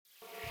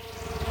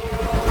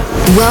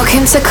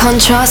Welcome to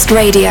Contrast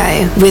Radio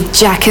with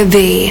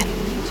Jacoby.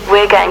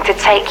 We're going to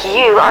take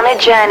you on a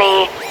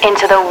journey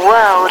into the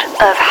world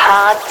of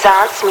hard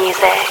dance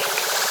music.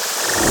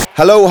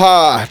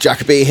 Aloha,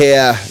 Jacoby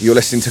here. You're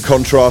listening to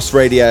Contrast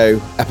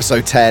Radio,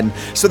 episode 10.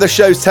 So the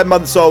show's 10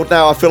 months old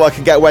now. I feel I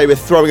can get away with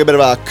throwing a bit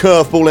of a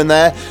curveball in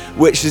there,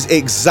 which is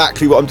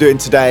exactly what I'm doing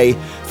today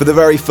for the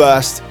very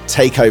first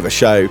takeover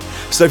show.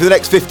 So for the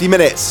next 50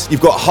 minutes,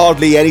 you've got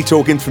hardly any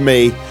talking from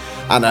me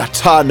and a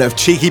ton of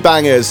cheeky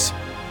bangers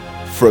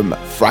from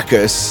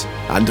Fracus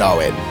and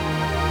Darwin.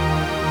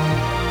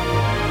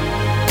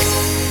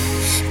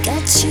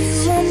 Got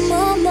you on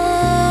my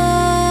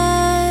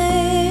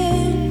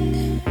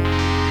mind.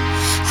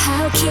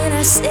 How can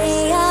I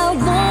say I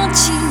want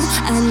you?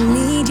 I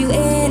need you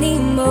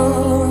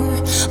anymore.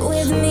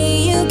 With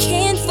me you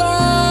can't find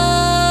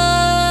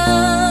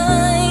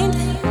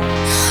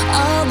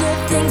all the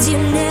things you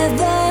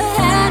never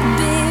had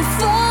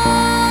before.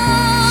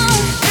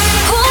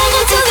 Hold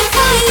on to the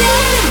fire,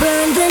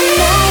 burn the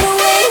night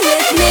away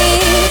with me.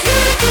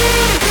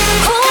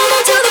 Hold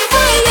on to the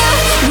fire,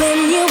 when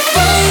you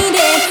find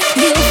it,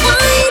 you'll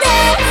find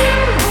it.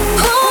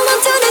 Hold on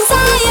to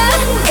desire,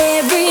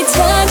 every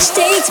touch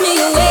takes me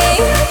away.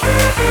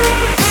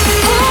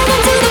 Hold on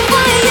to the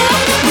fire,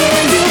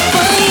 when you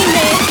find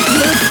it,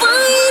 you'll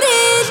find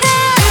it.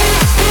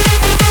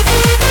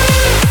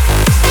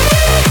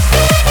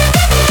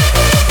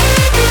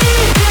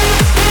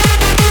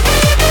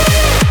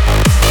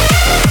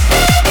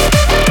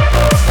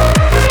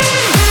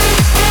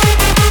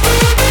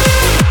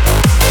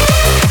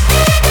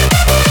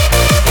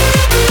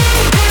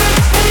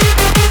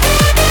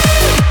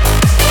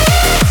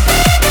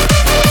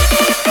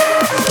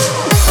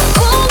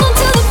 Hold on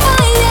to the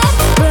fire,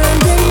 burn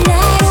the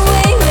night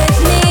away with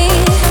me.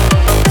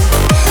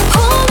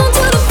 Hold on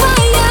to the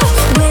fire,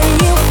 when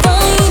you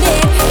find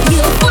it,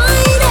 you'll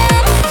find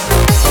it.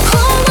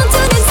 Hold on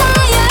to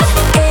desire,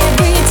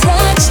 every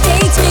touch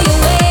takes me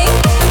away.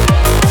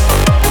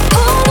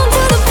 Hold on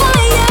to the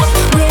fire,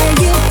 when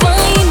you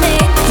find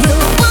it,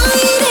 you'll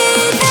find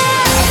it.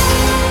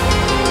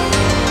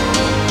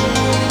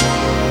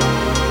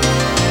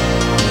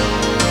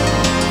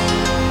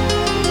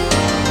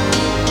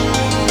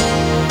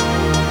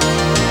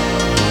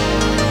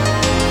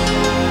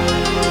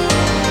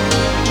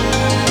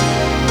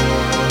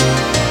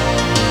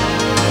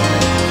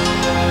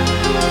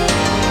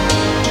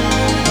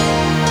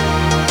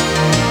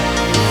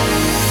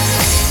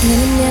 And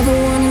I never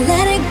wanna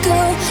let it go.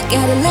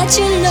 Gotta let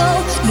you know,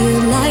 you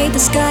light the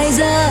skies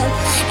up.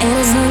 And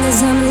as long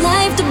as I'm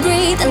alive to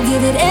breathe, I'll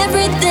give it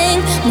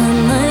everything. My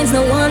mind's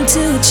not one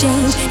to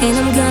change, and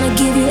I'm gonna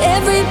give you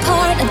every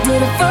part. I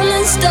did it from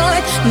the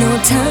start, no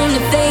time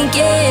to fake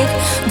it.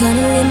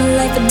 Gonna live my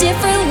life a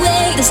different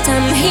way. This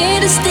time I'm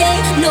here to stay,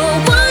 no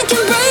one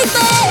can break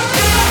me.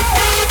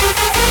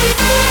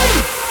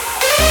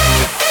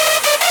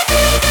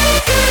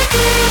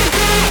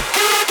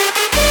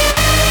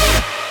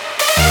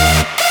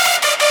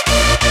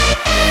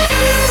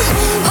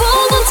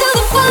 Hold on to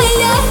the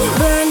fire,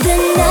 burn the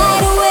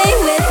night away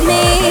with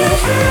me.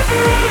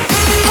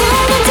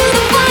 Hold on to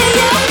the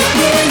fire,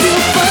 when you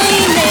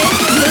find it,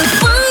 you'll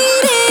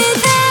find it.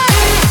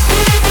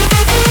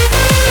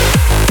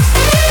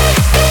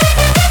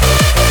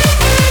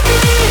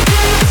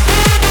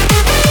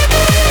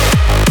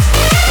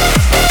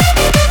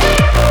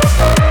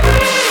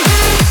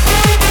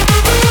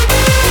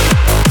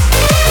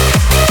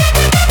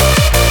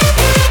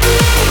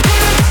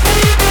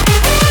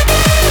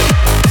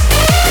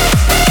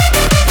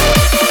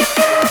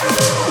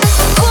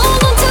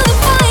 Hold on to the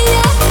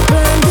fire,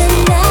 burn the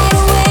night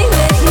away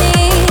with me.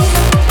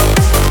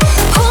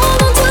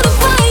 Hold on to the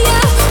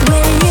fire,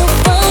 when you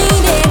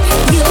find it,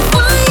 you'll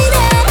find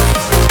it.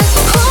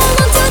 Hold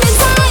on to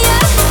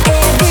desire,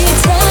 every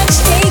touch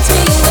takes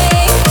me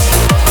away.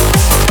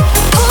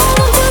 Hold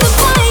on to the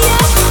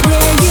fire,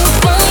 when you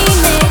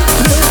find it, you'll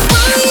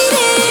find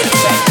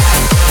it.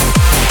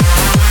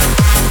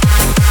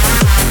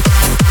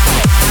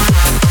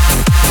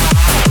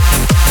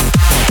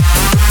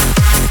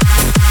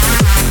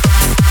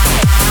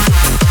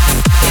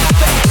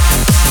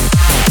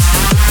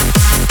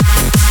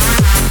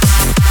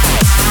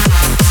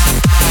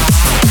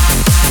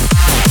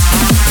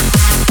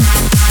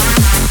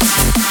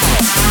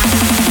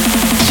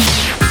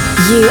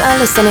 You are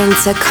listening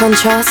to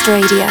Contrast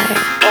Radio.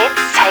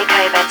 It's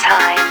takeover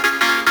time.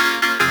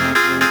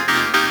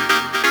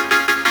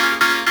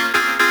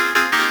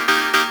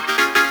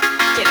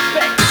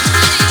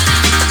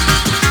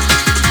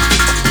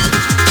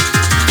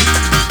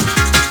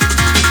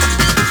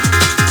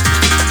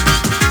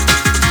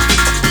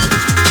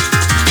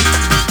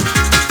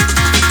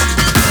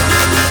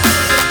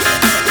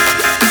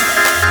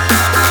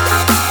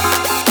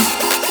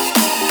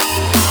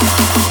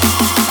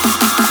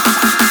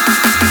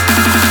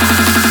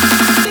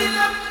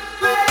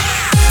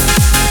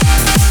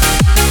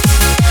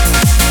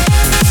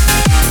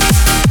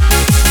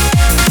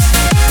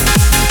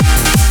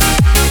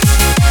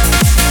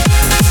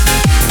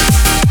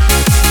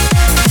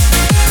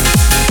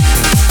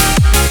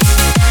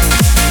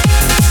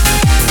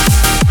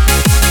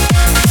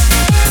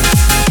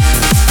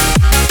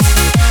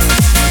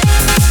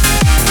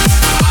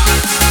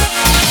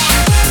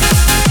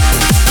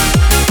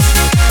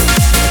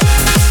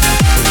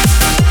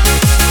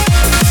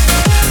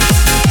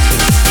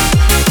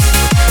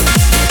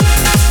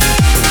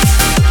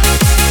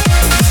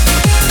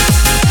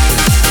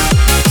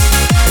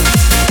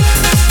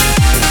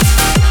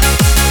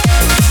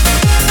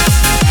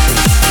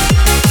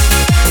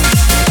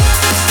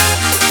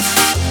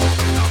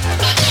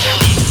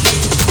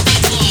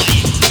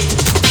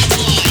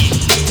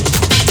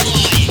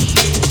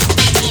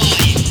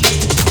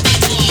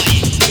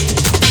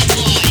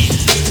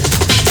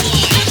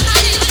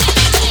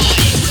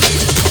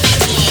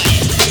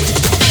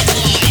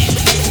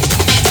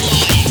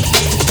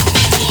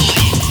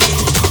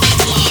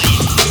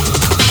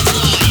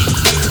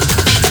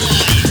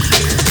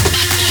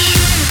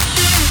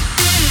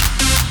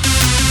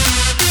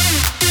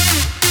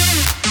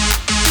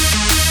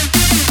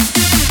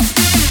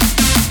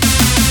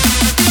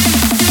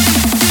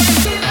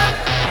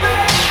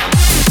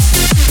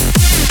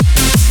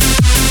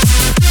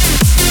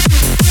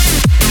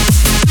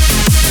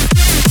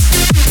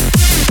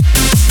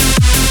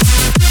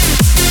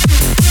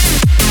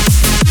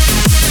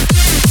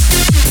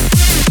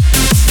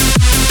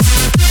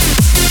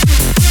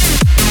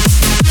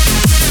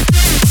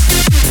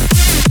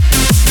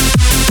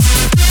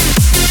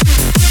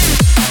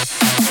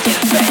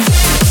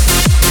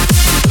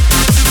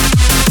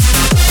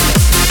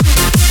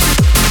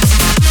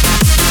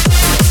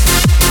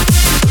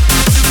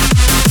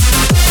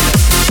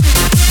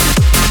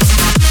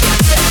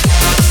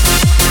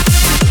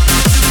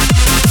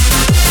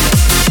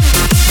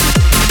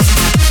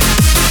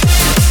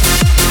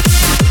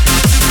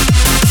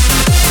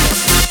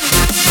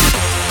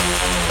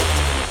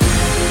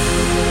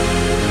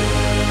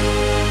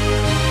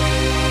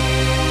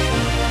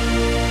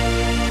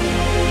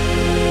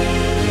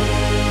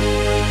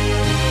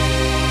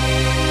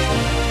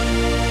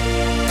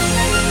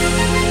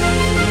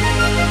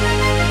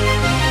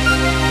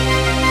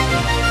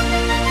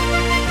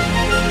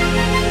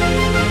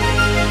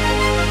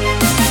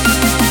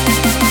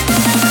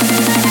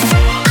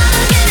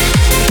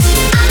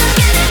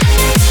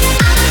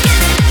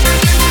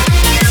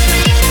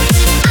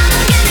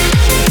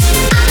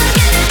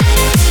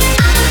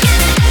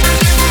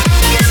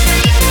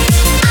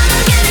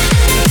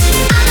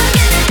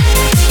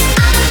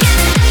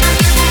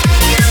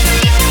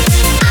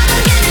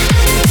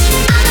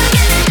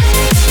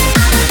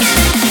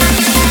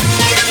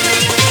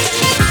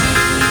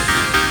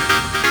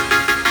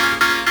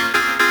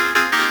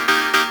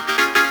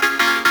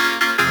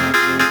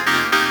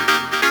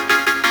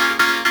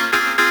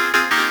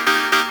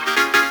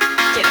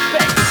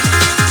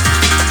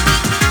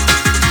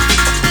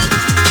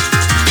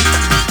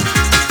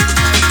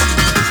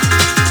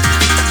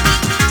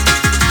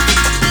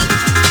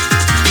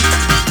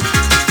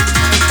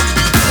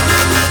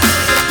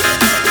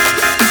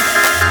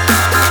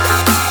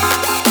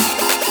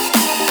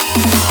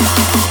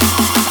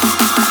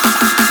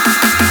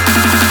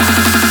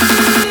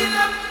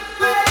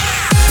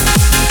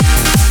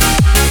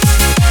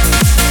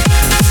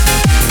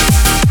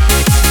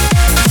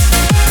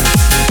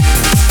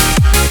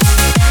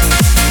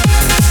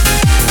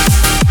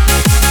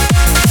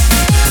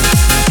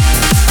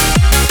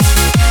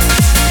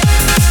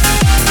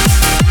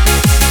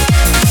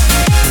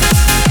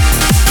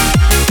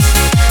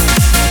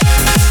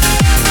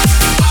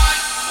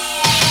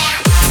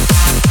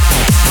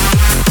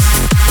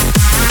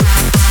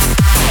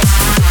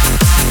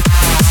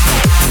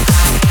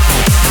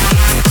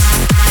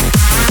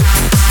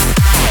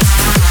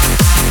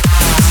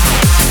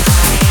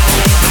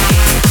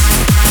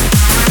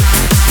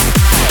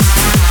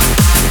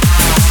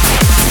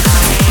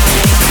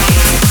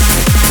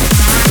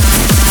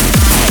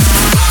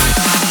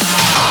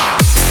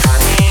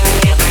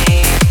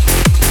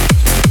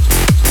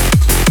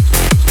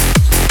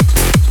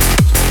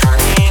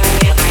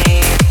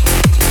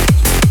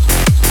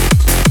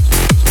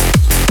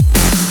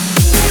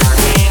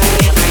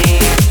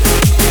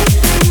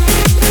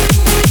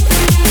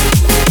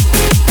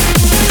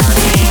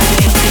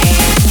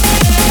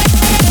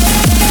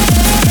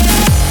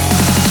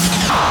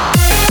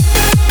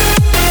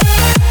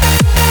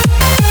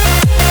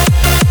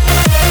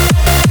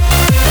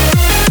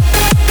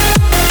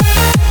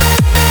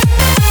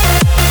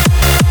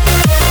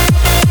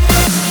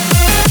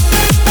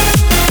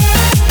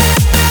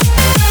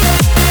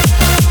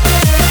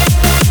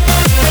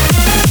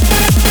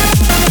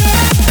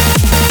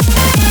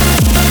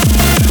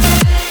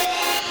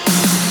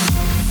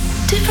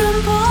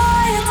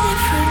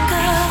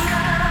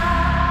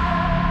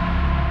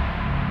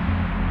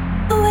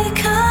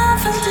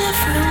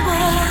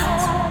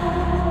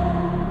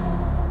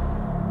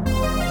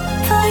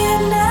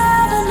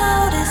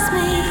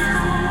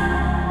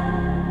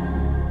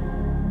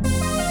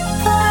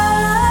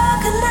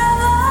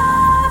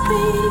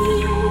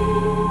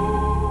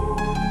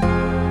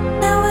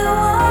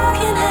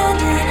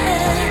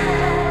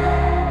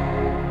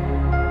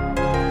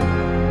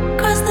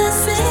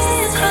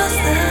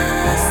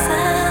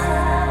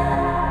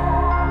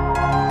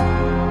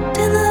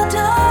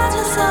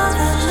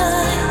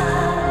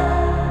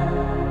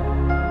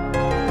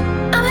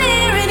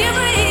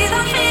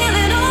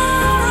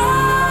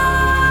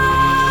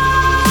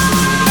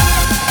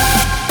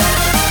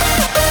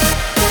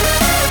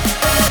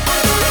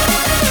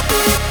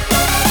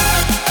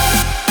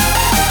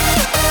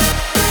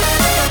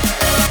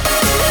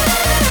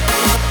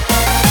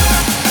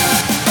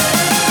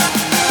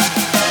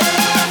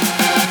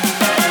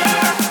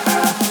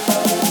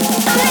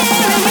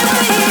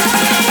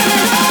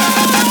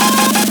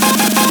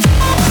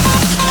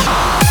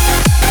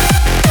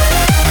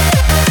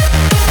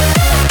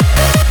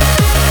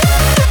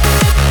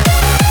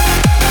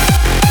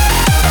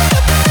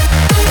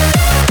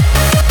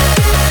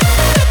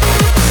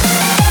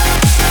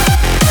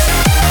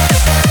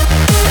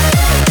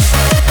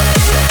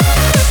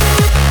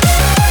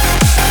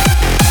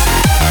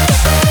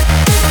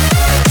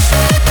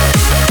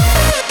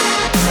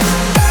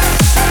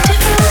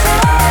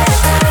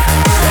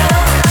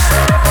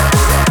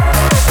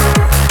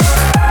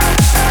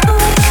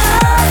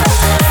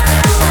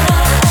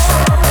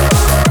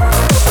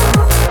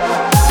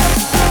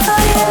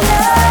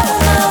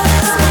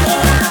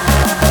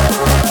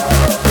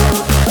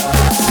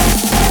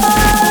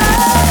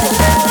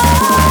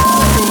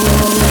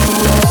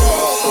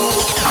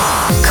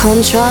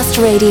 Contrast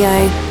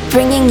Radio,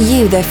 bringing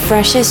you the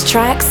freshest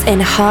tracks in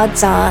hard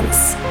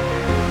dance.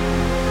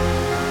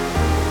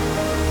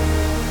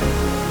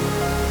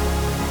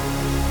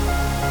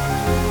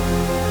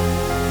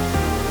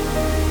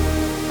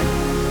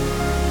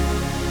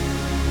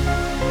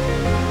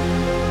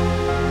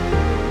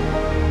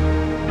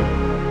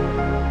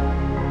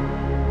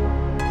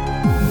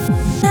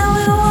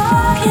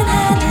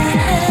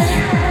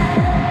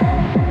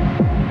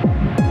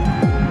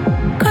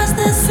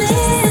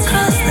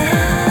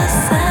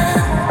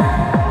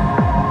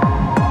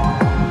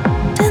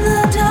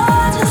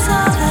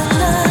 Of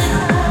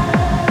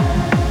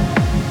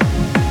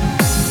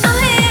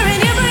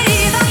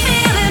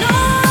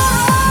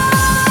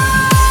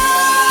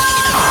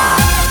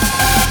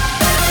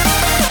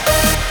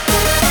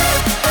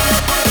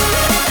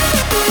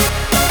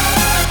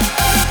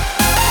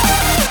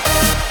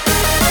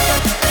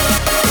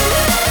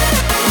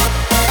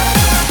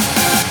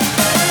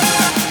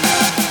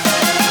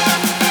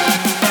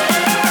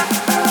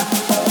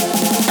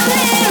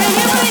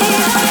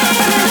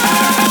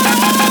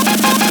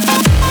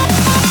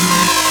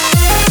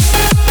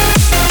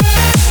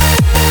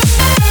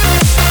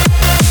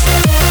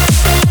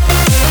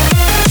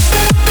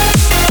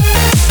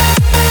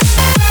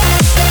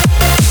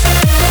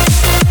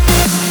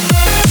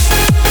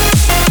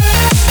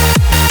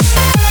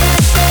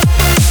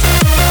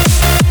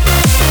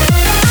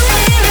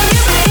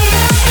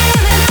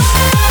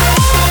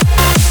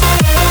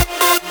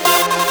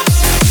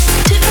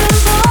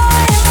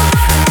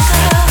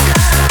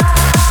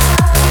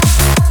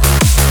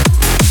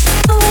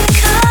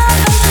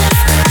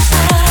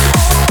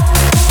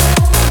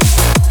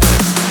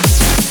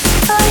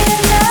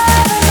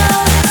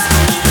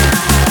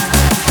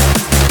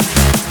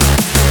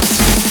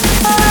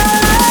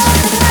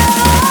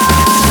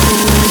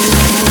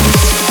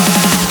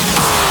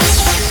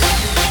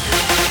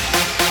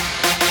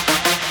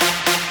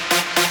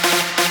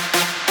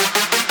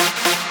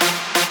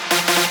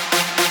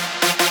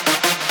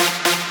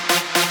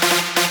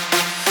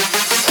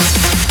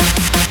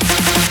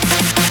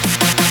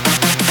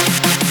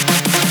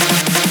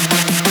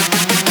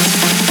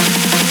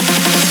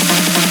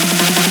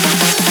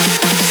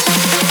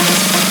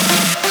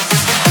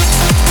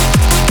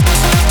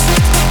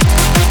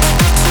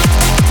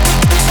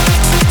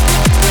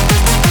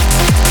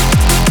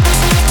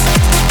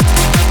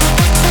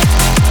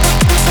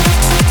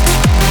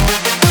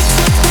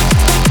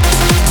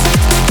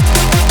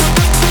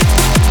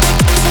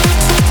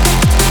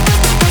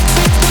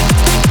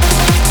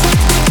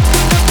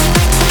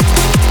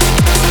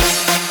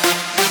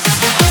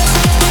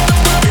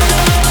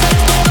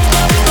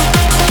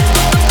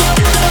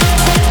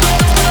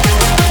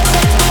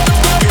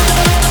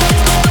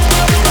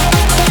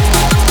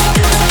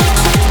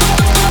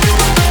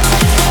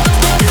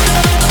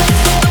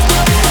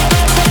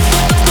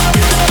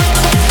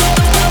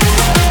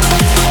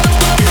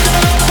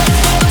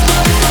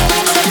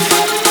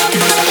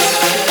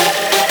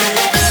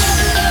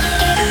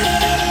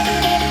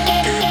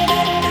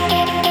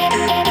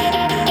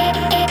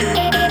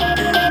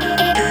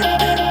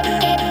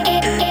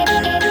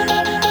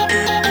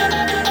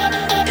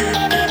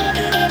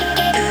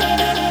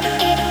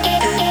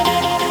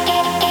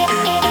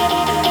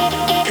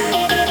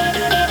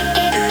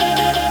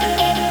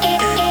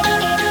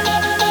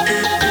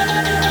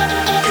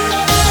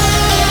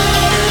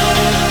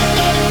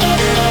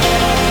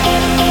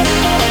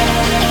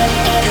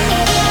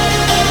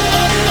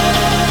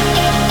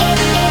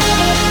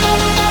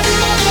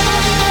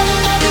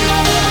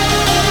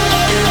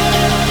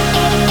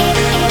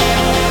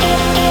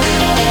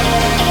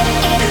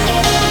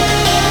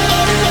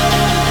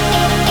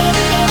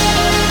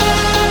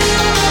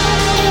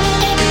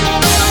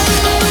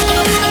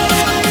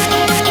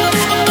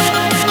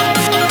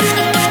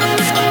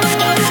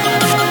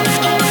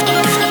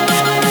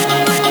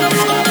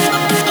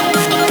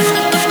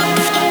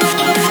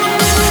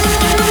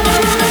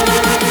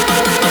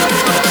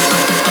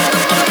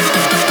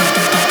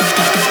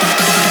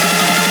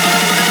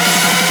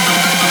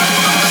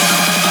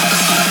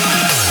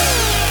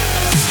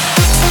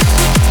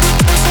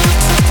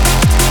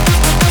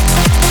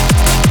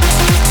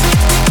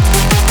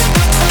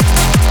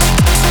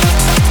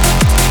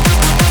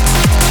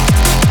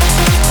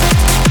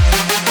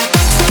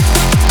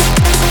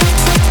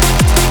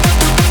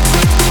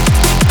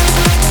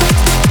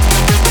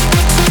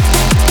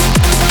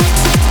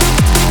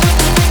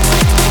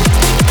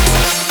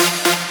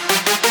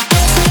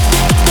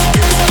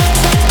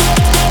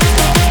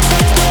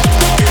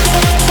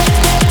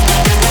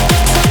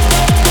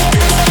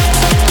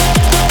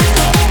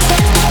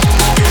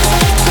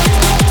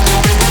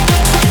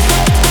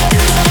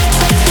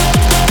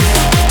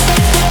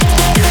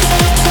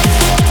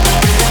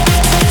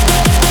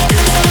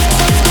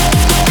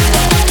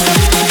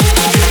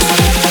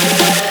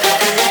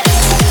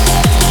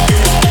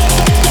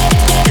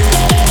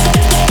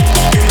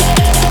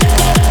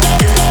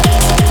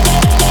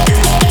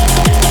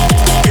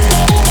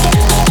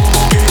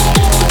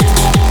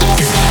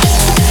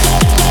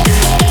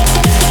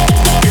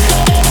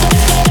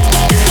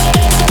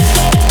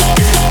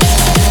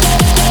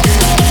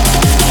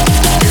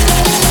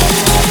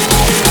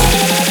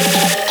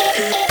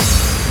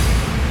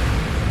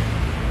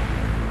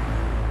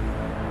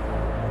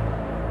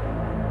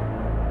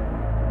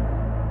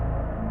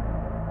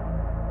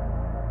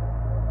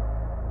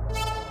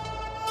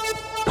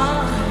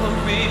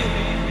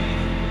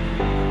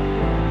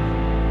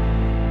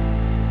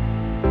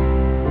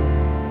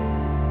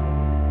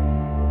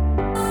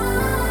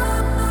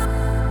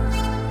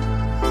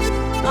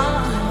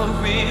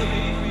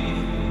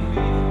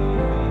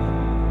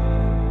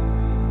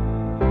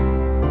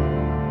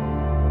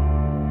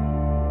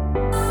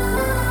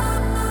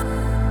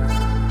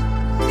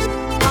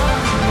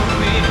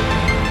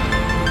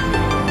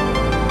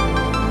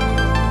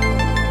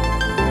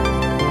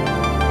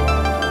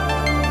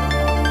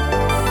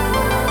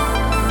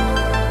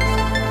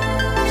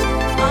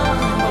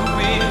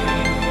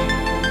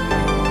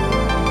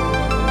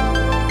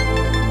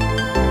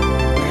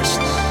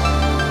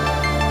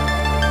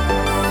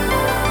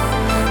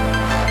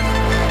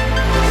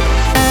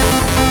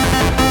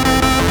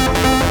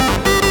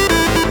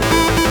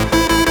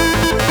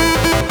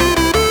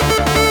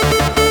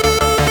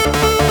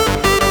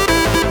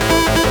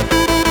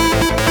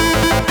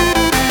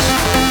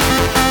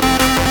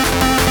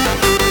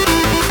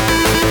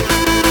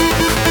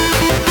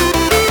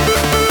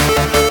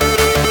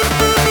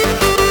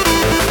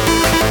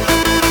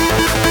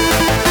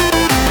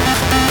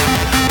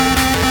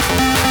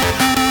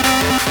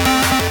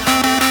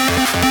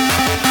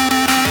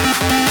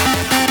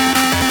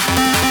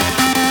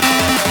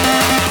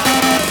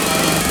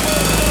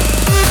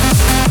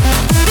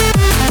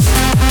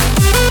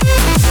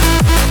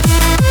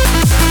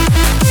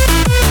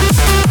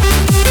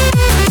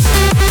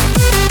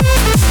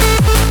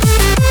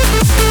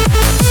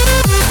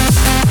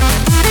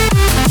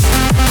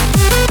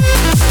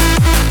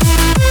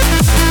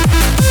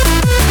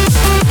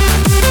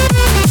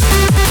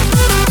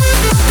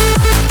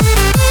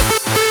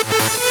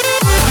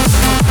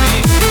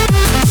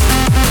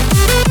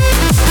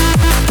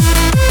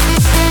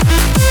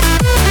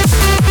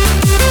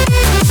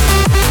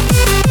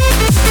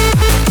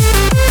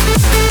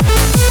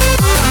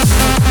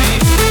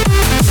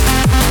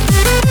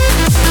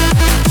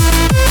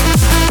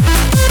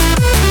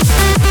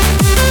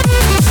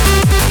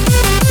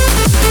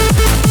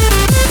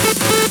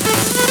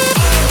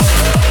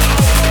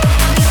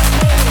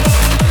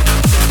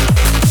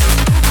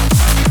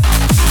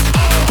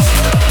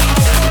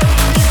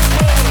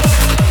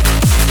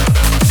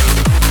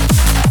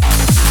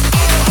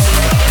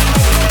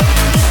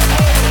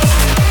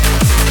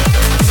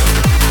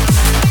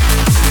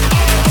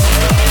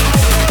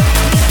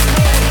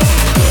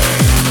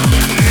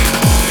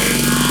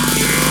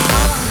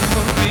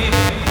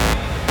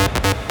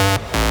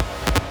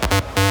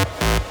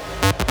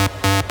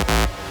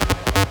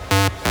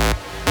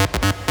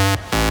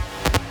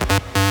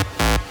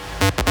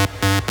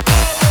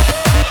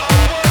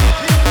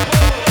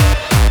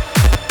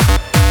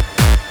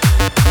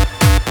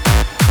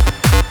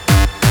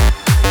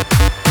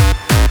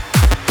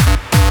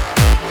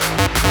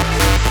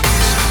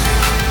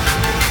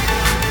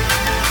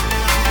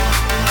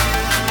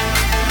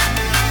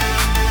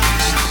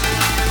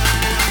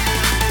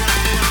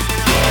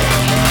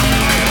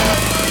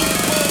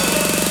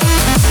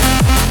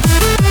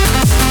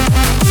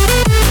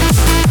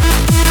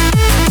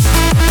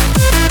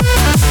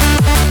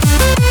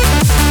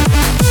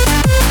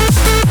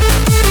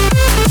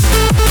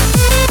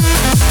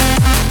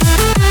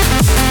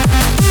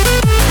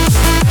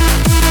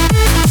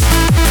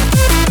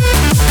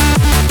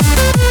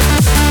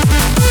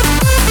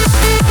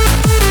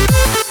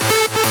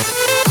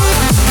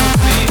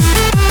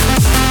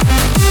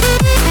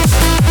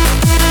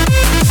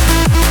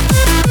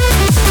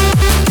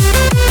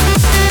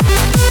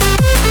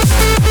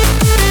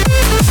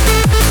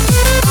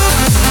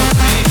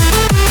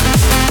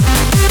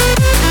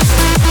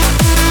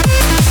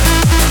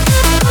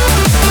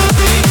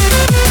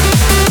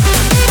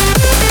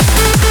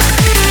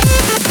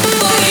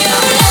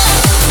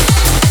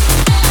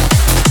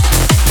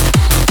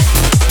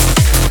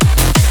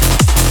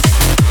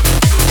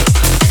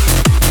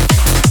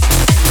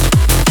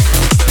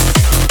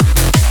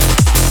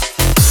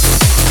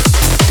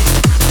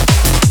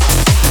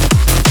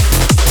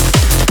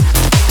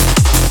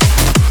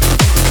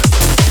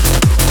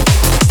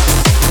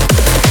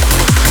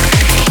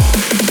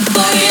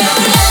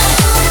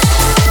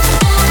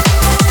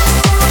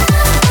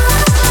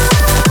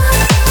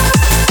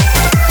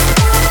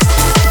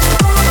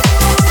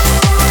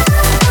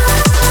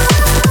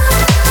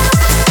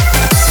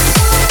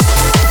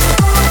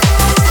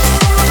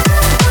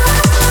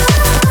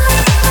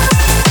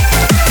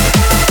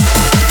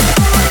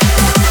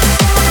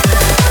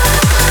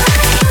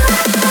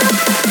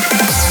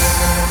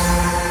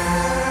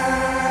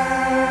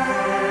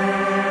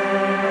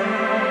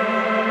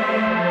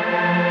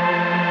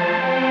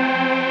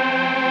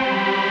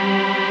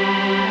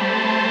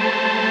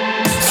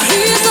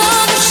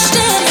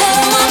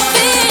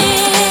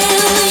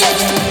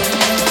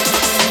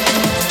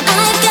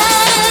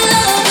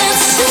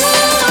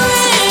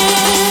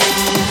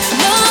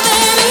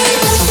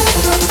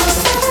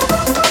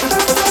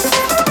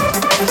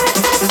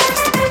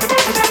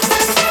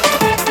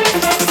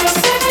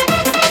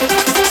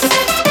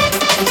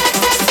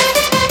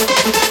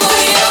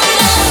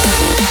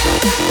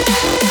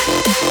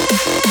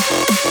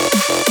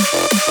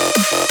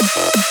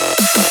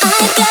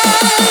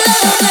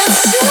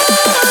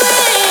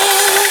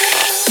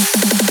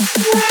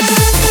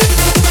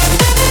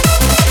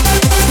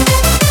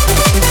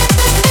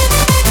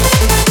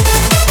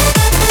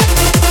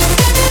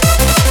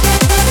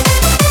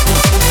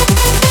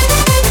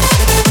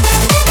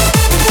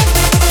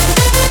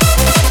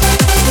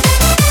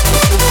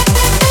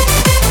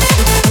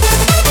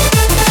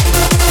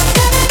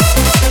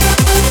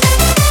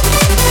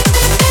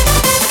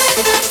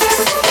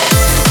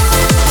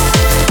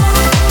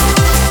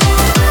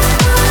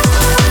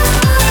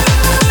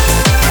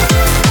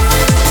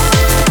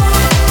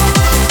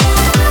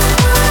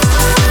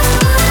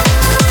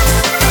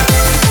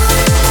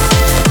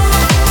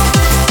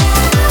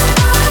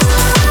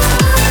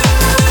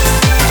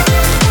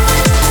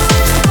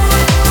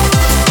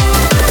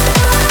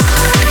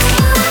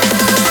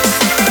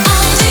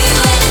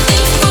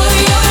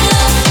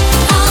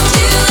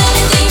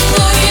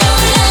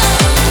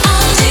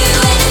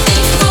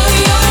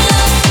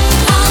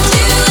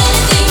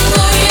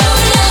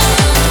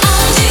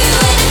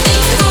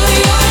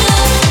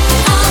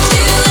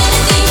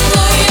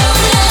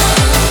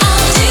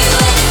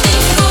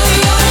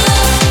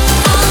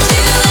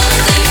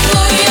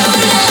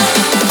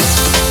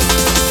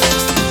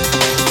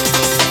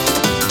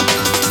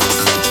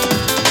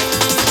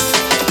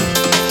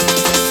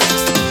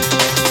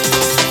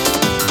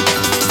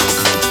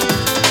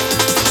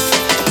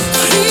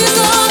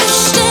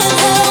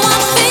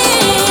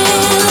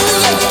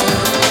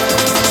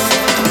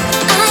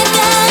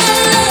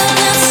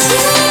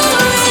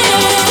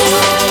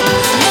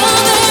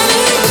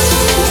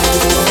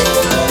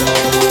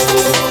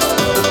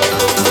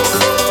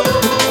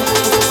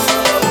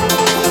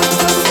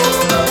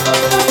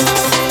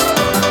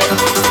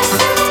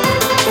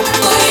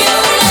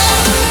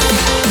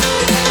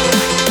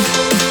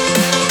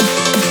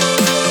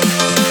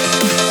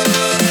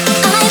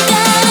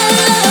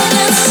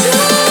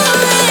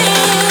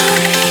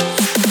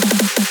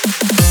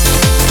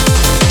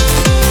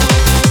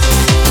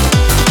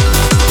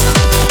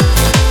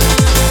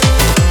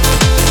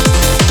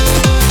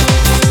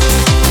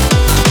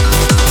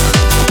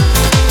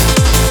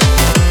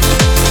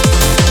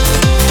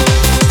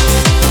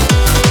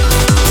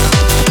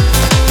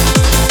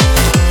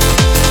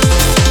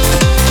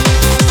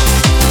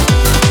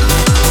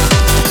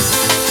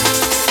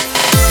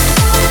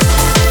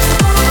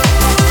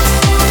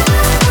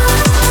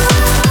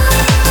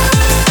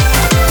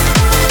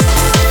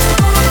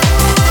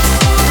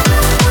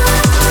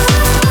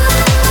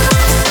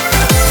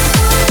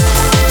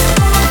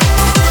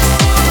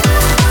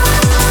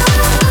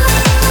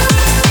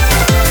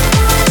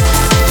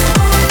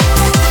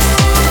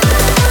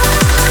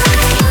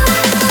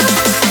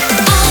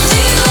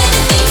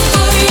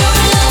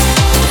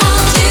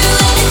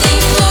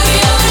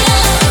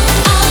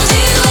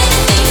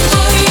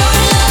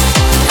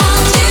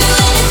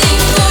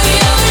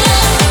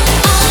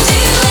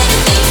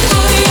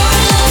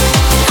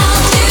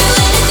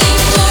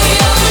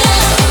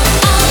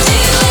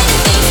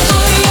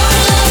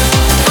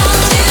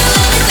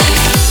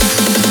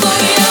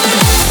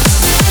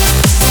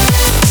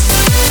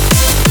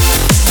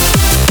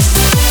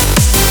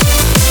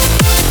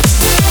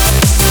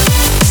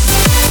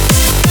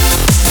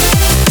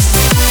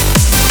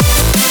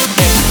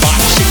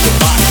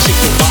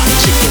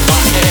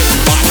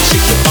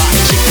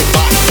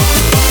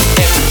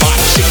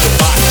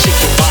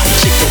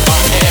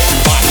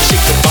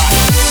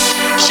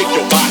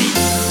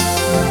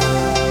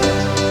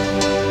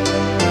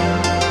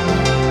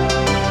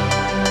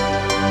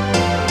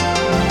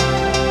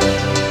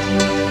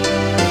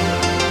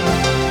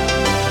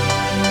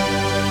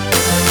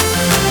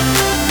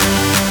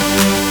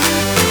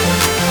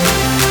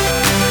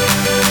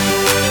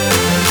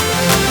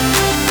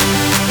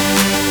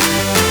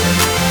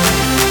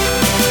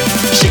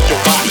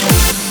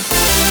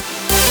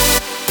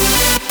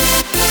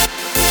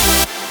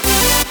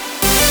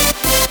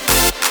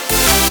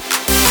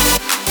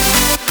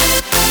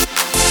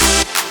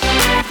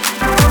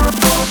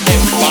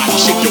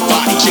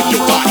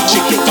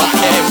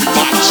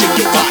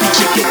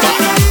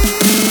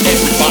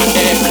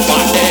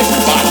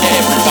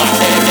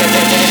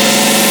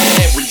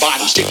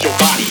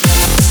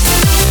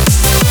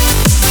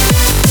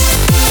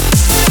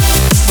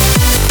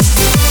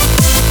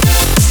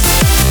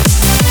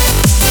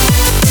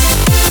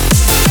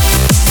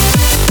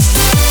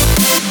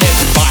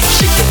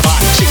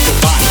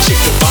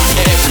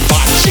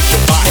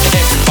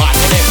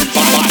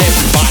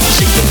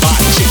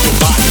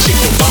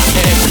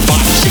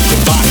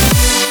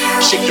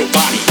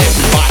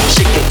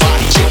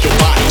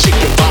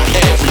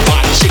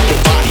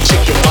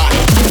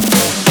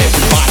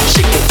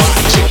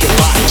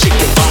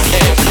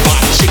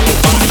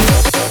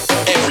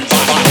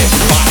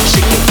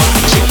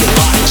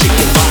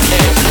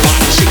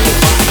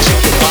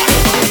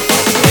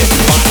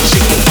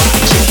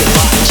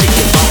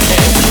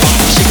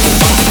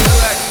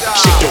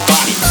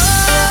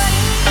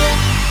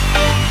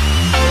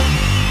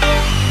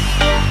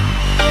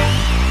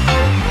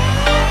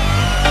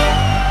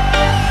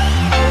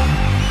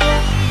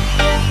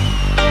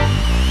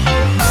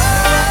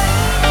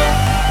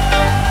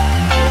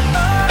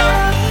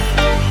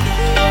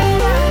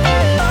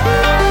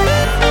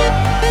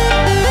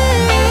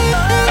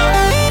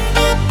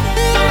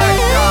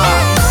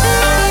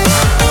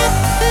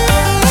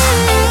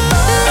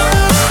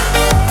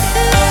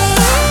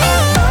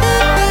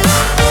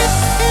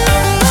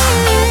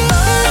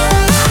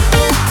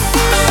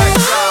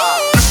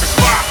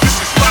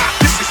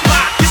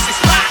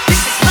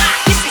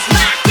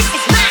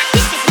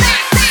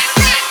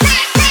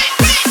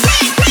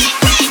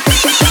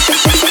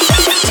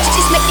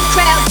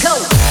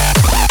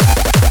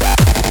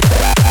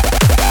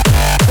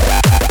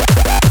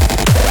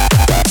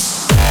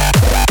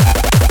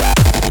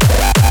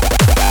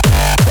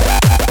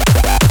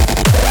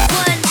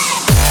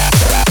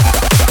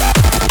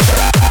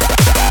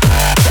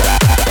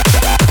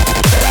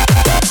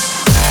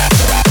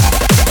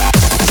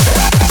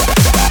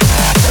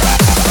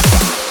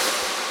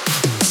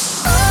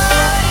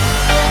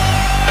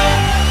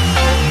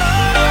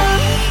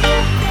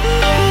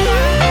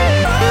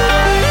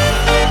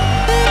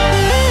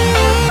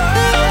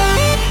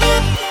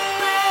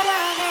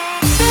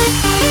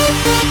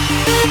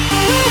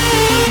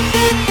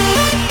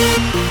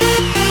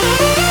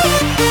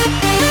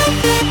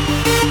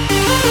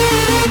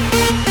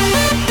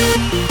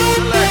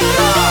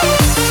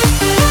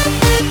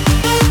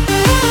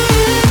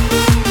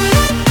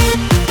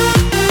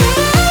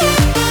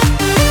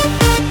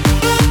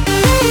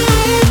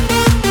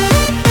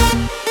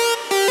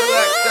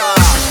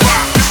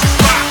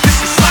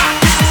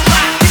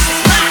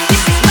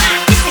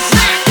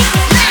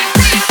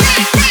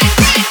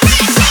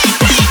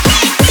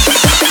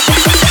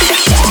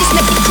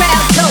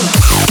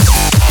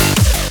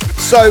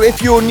So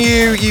if you're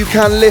new, you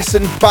can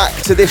listen back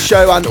to this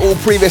show and all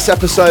previous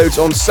episodes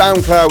on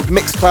SoundCloud,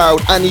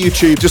 Mixcloud and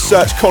YouTube. Just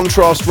search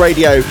Contrast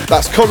Radio.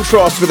 That's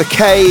Contrast with a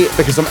K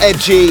because I'm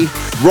edgy.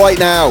 Right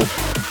now,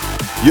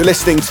 you're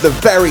listening to the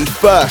very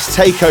first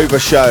takeover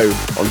show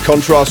on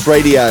Contrast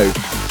Radio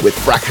with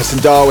Fracus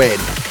and Darwin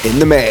in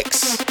the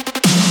mix.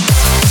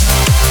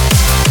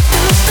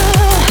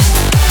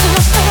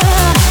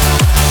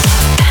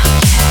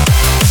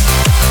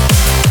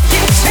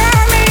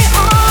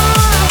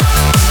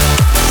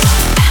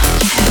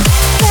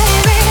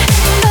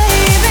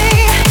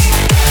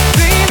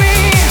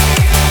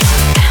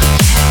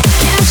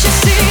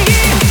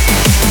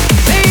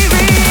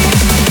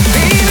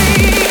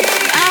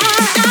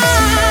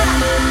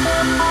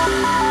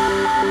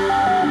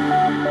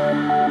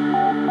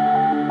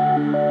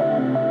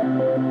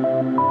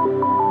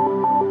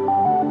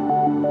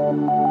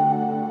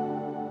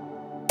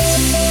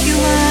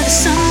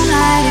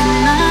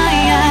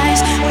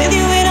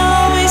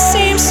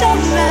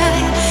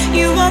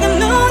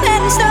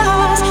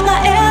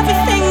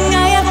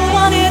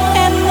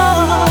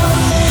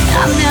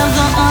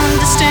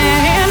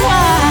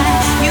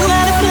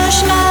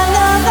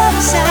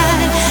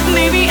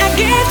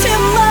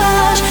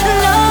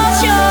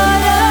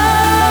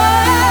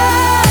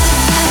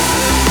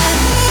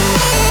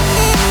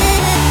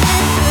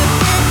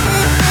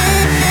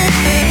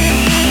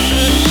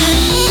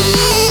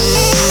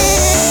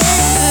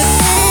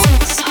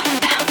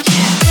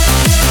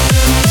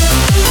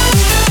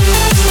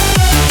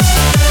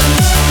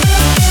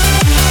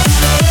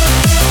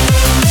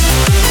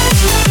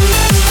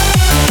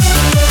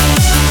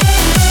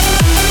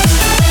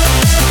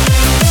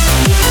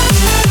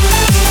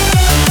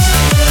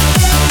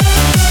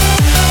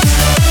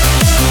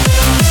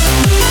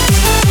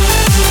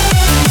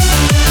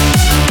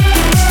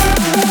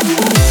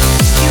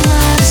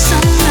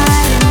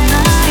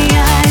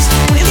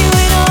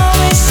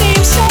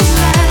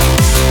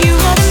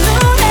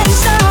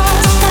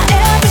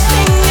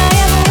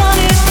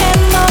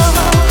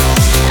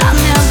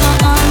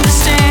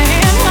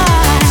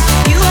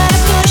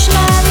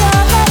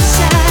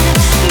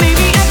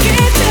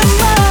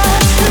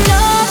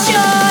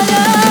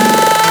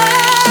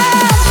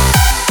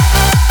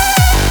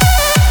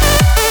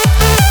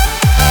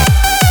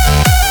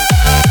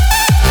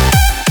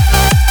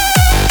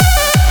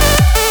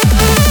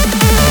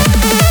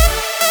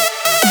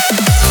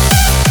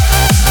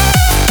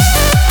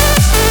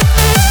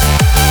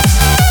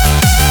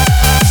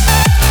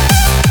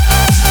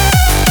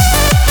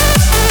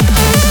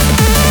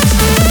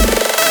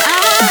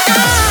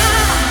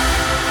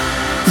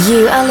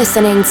 You are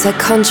listening to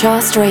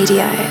Contrast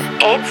Radio.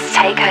 It's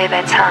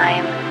takeover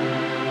time.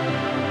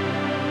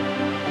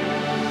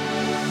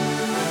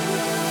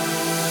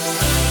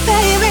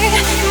 Baby,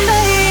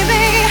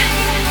 baby,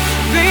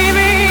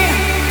 baby,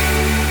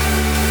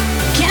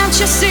 can't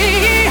you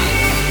see?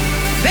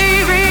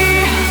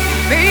 Baby,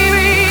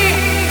 baby,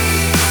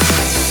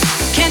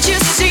 can't you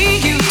see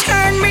you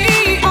turn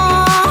me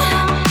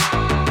on?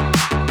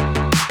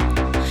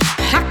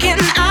 How can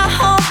I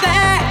hold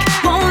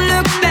back, won't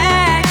look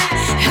back?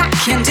 I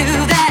can do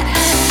that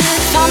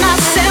for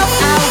myself,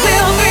 I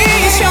will be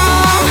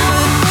strong.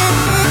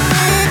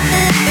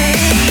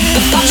 I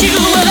thought you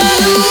were the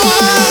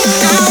one,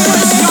 I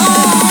was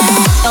wrong,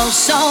 oh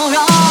so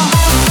wrong.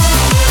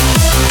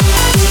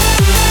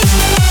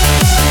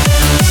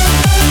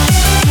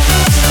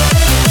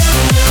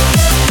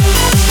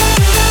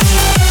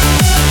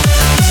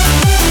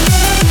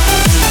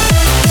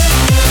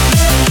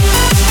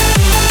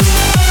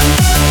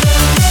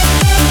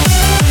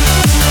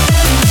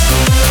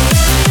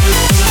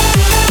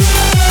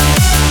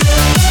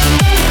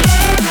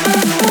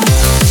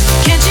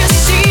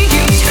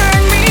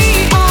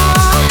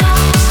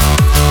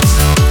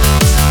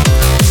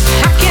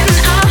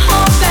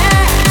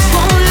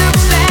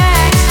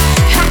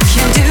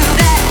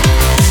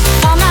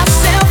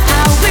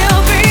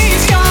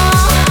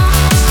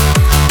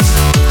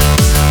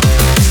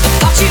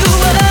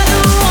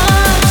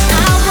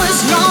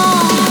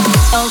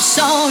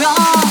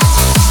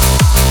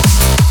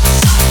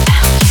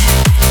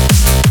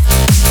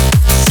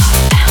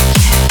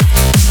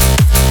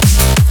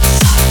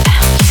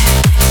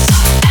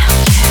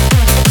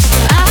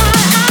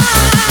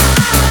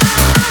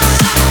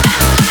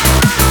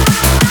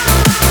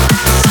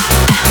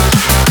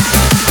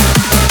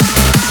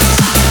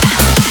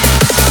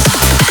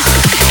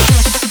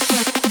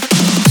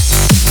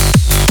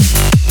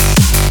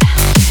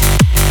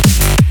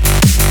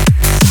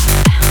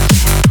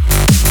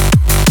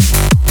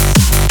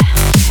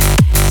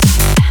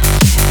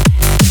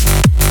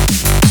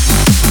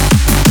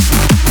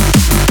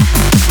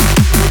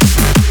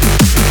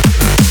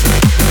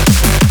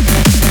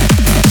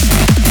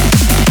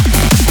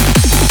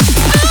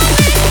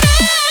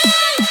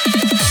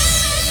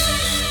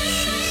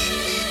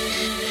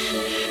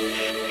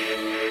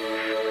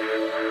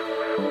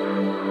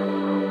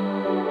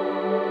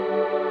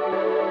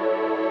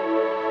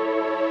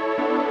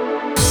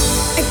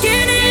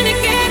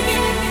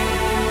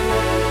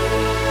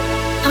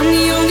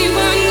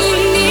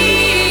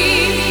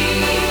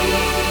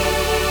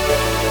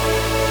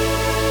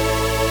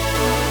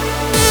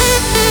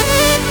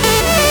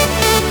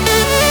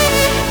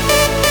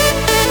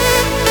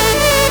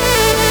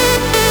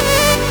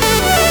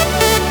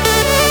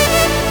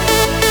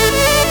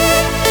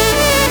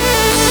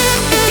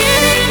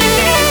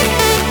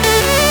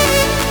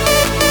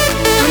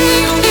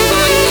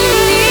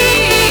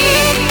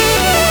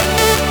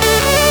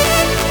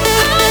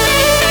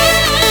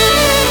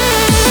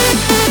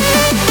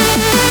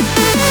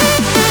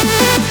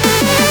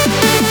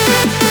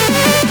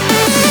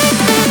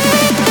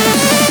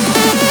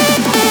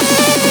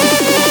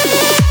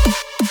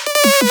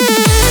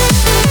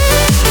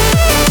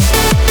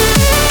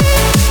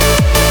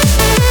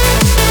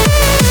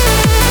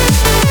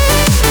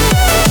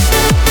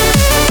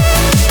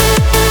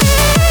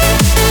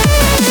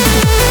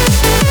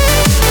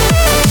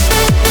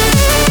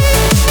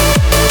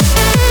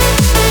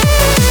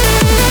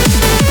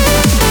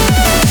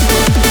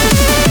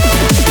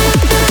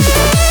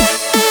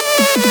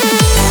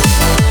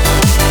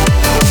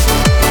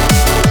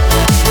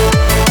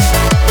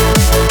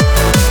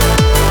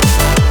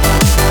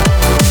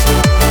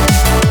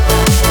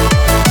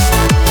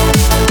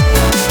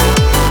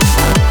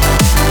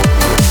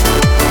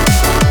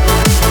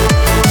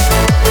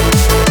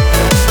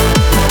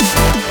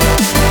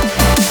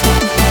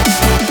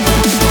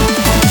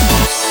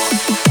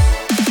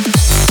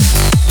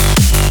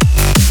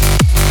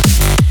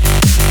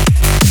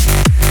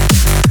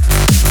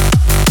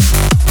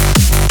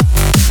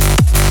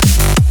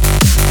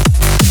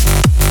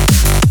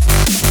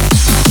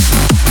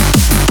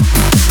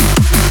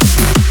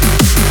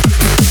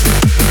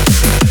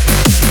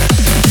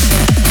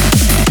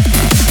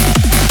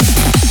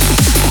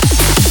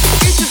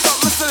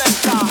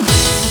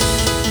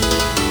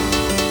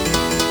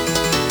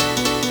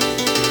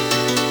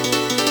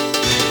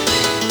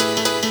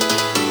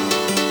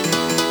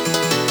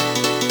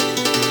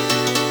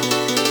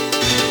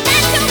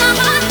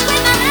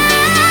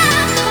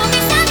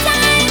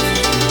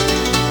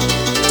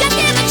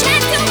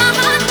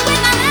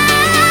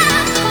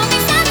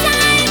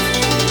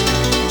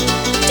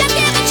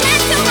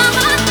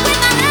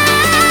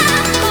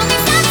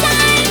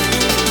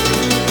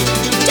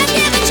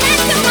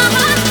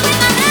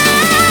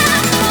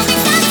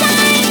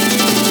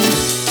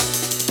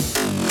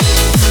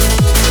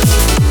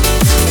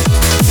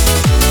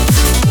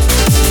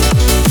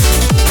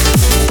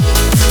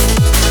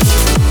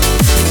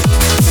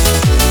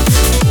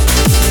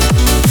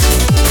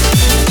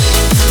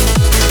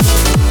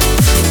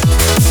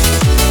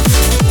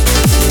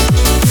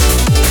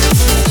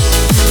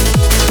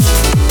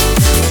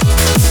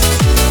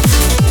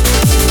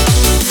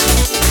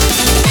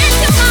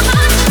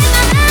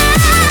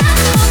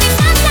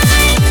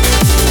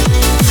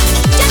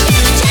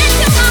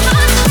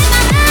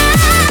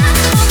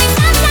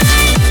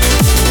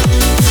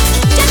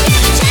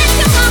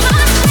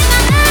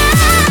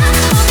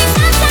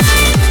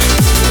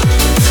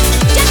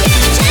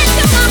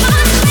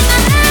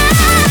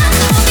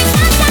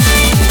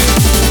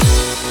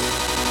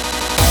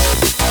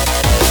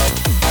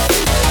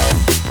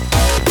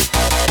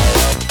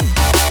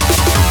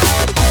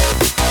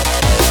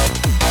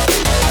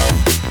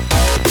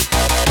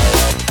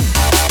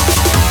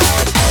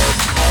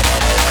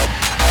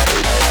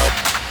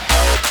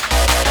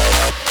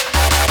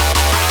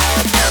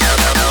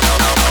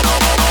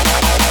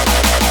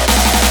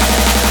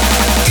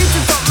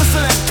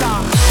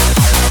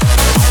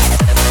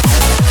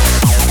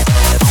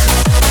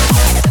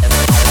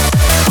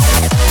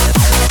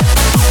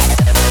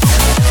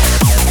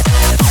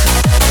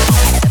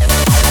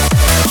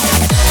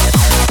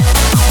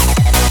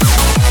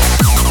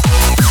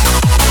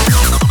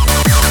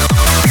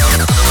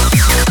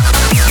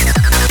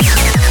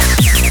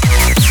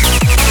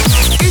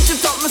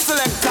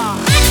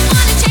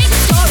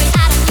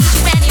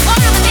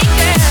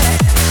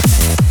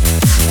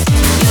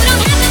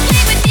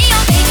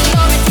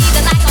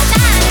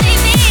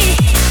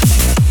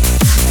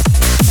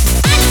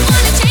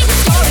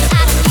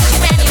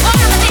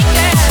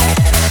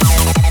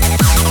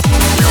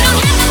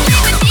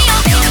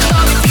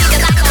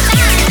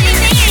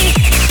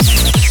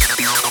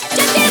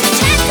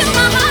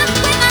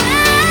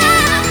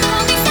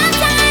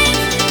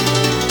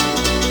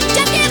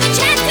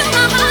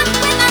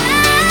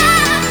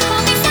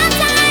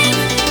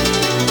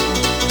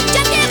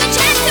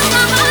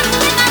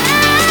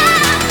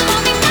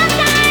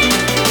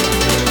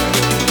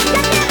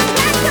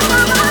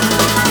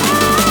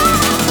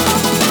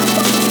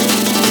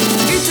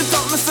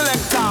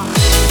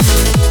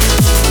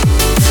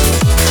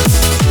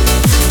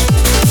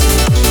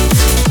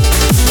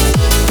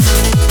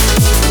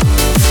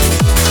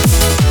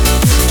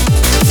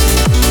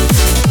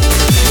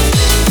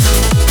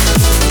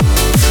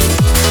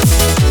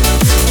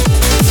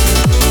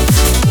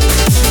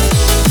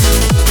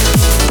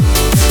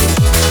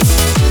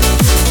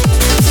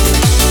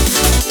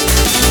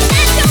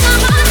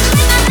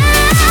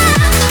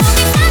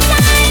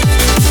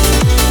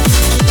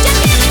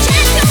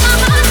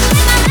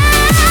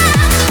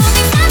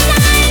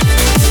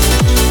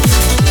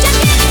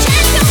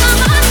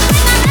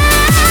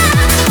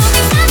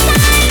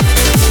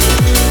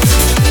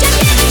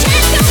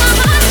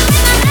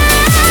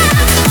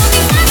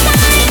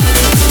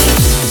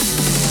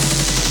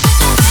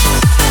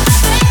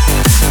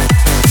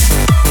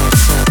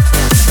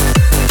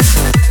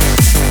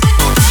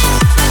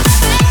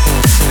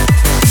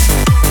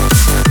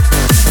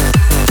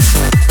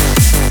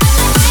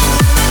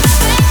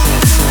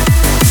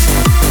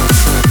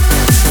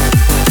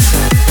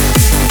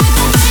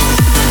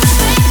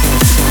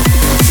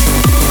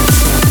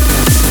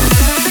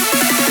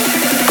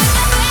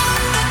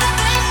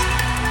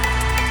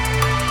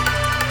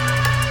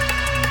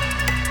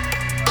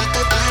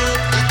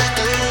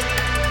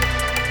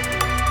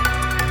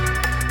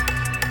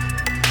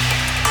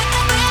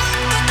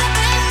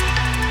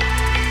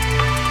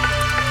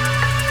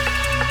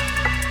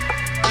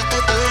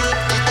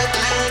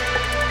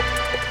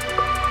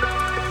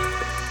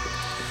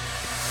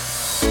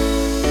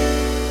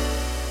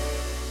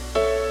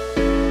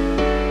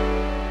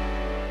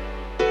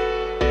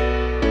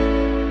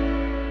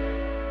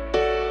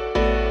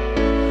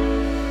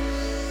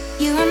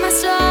 You are my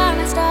star,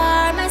 my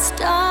star, my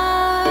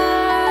star.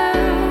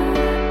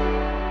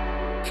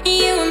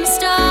 You are my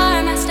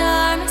star, my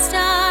star, my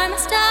star, my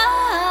star.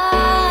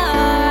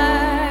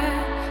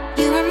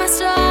 You are my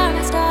star,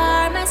 my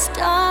star, my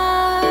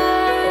star.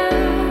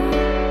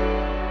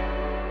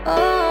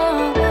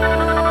 Oh.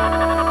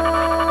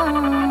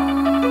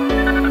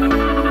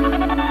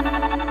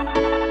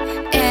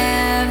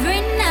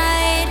 Every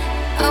night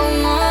I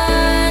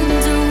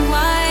wonder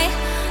why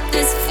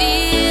this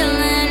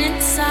feeling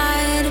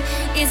inside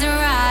is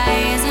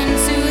rising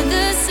to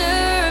the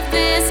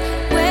surface.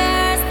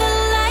 Where's the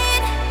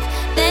light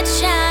that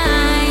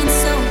shines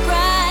so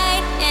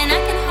bright? And I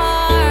can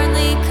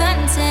hardly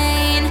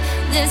contain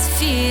this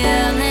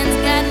feeling's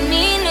got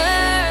me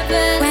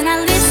nervous. When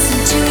I listen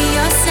to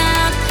your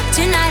sound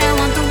tonight, I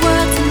want the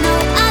world to know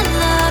I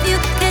love you.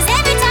 'Cause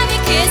every time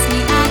you kiss me,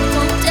 I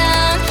go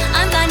down.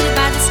 I'm blinded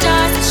by the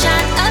stars that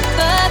shine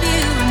above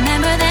you.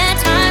 Remember that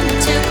time we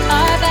took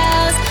our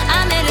vows.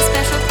 I made a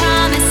special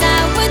promise I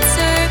would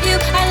serve you.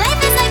 Our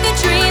life is like a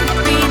dream that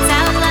reads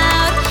out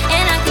loud,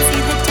 and I can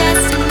see the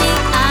destiny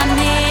I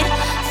made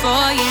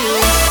for you.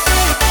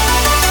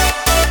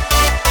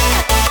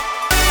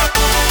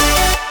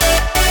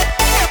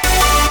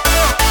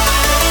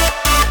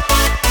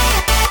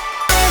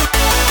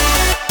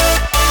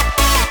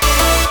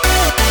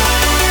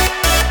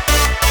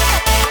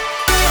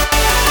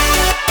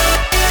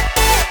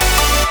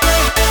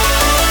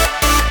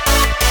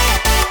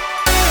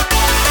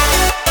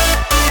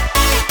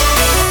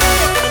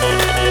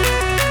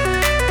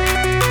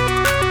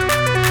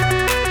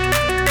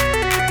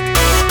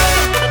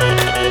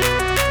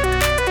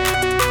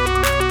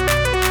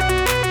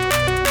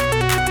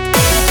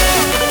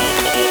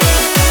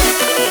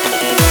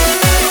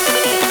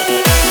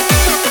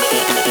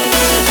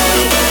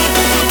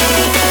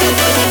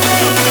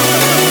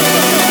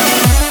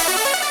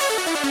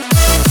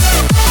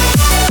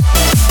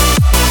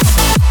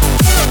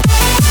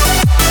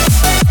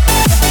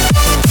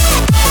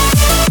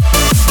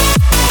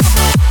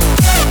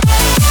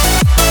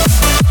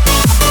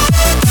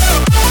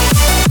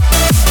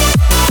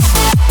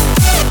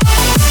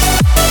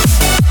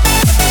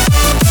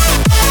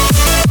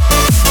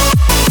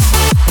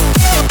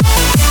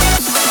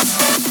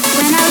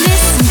 When I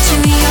listen to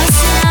your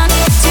sound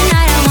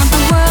tonight, I want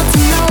the world to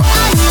know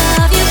I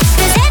love you.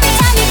 'Cause every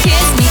time you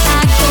kiss me,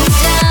 I go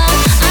down.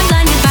 I'm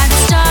blinded by the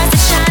stars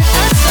that shine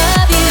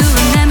above you.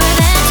 Remember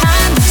that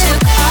time we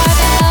took our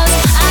vows.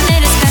 I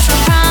made a special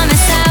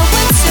promise I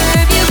would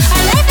serve you.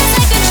 Our life is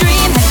like a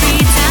dream that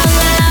reads out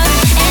loud,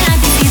 and I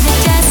can see the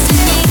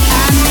destiny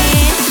I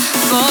made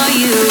for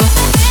you.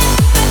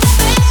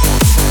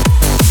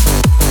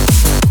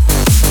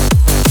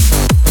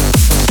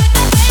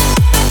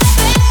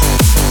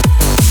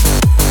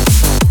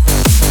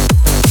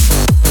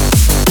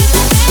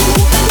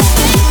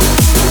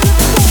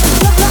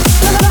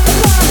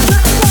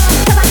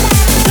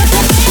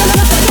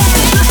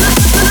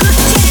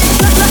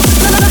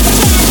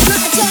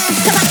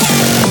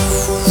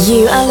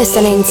 You are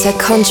listening to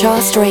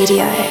Contrast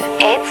Radio.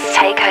 It's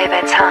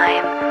takeover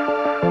time.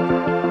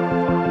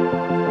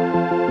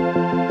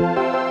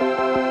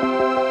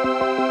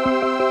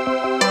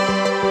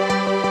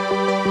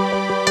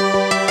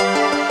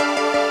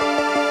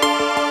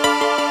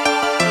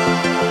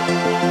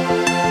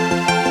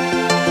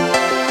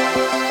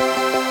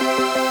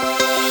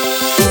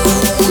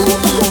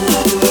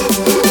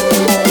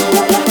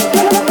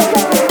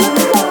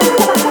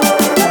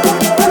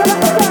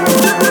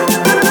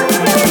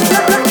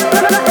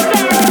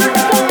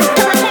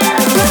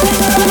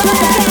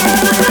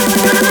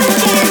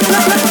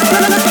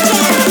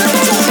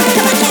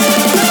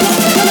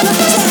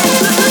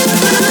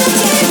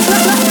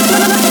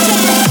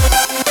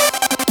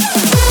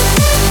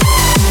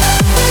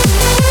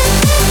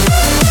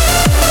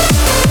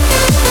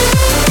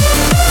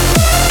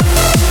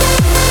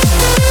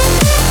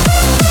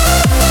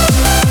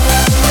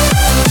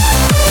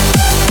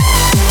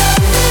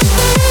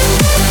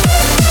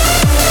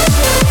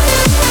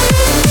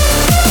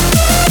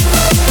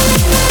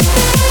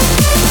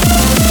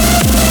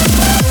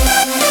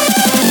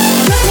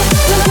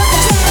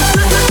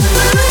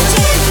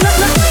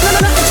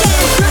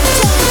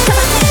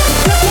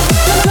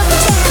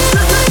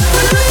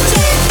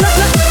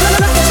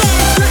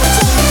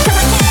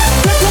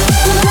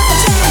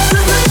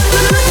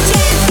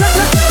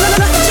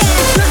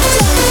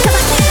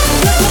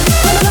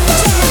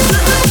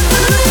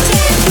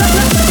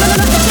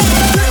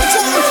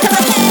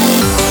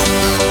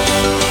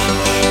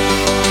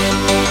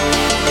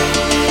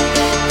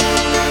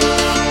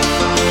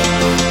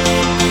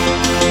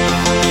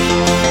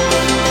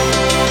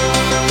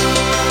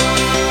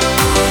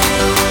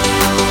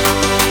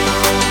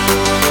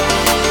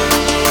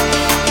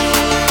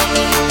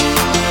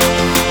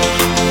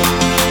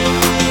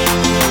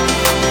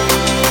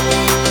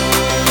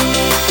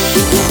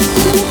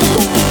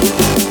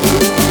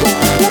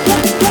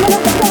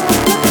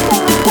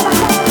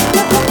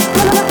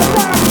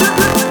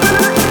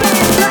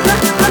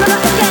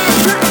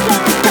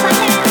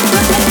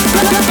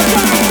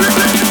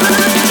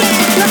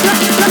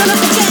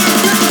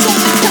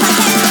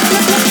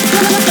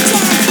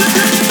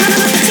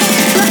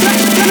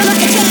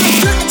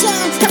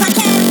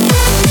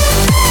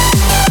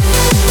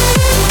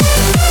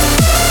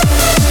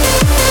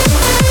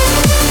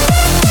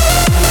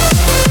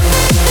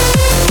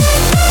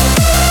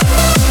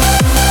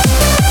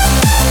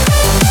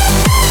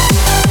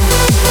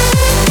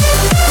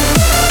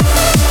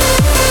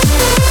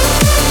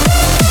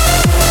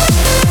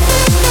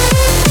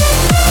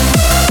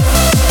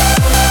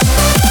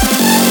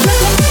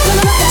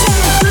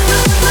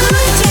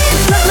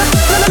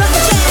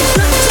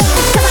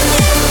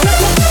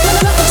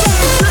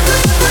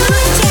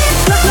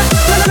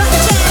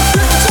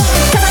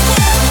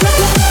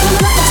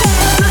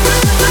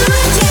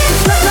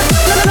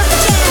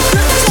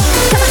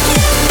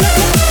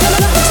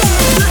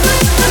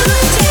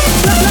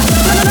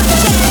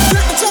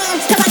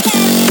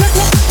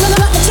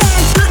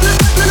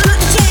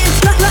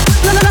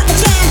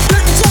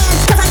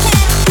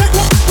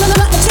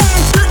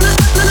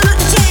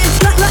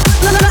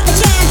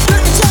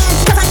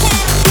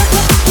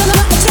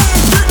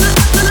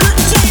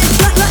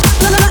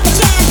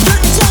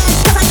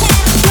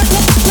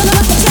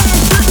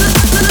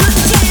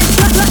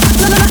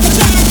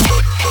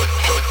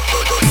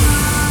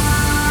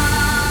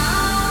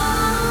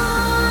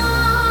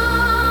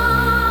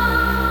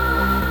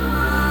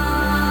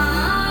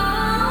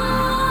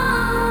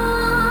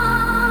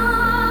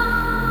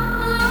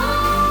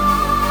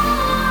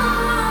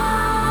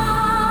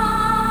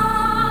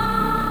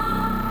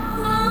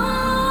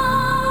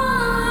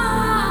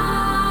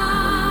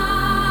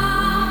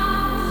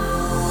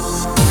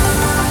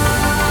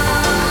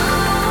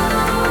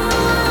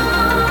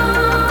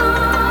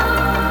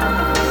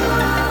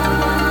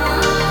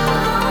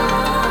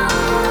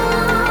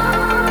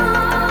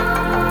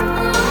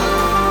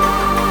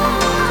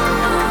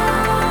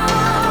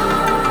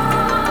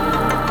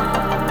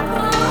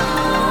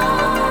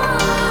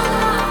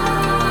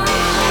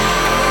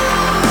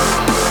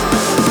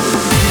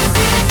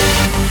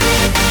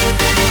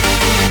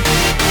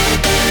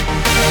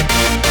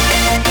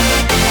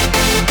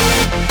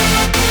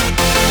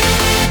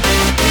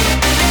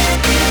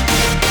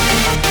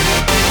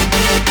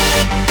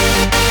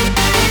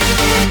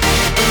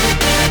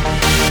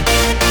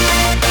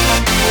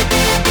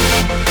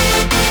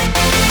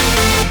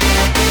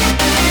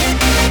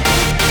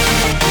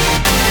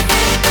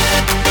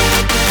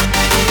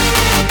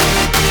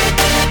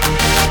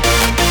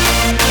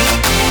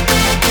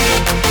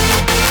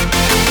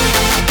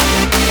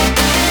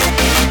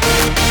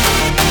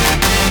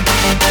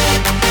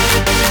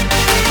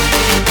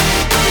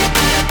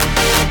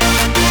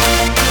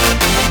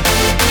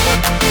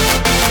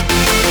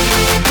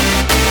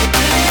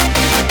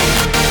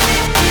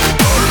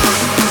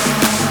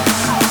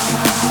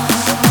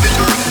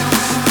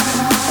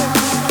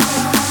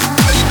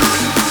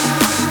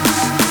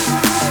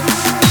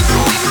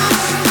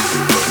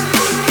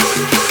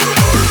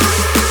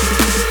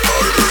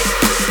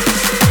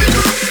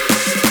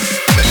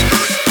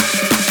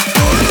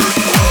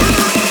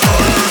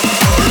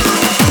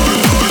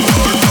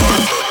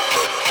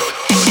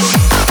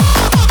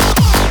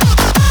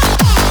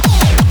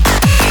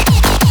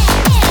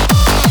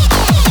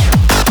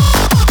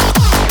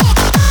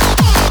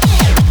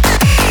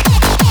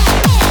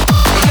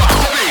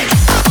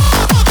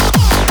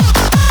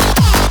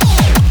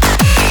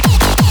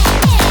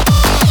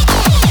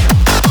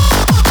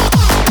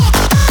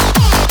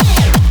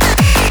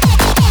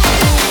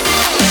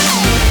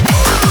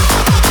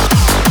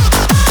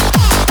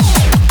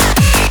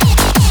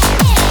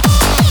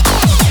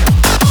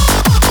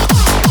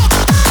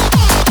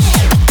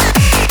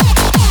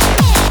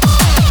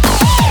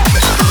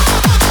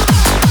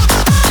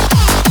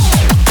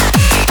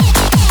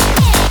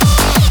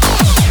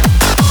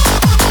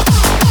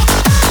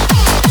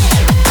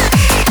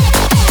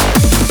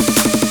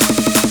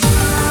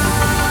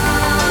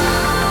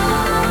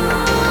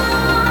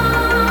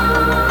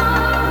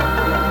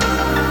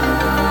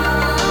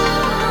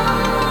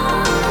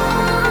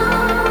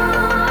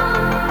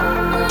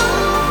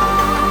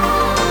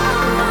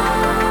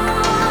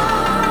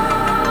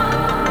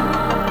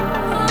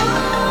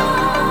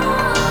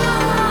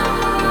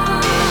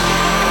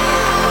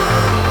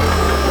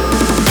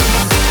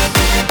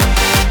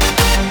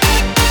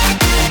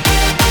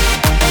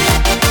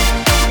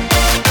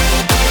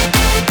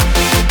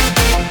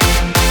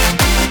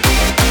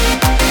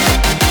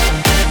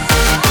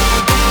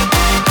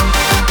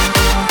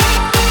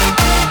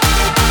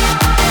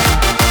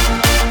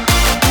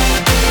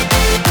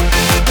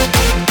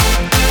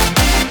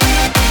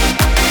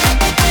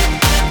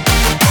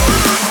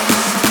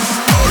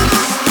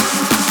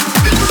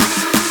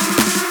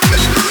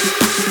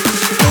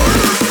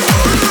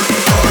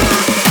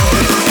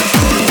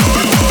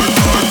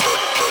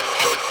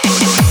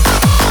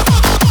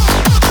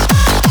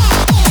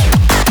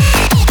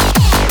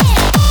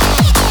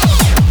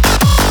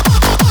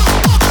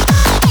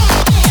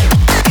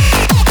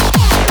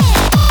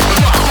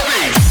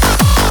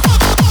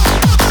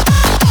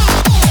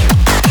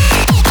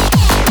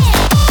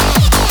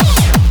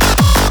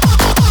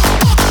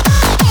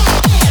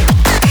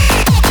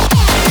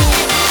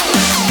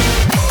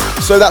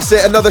 So that's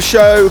it, another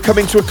show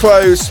coming to a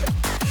close.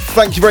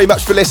 Thank you very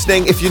much for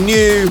listening. If you're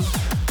new,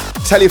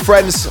 tell your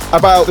friends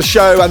about the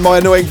show and my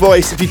annoying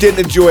voice. If you didn't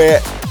enjoy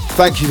it,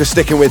 thank you for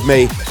sticking with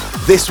me.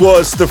 This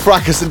was the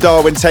Fracas and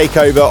Darwin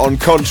takeover on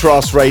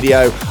Contrast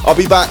Radio. I'll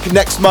be back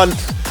next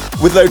month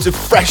with loads of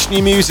fresh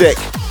new music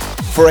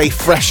for a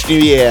fresh new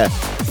year.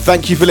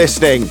 Thank you for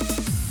listening,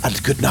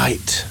 and good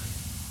night.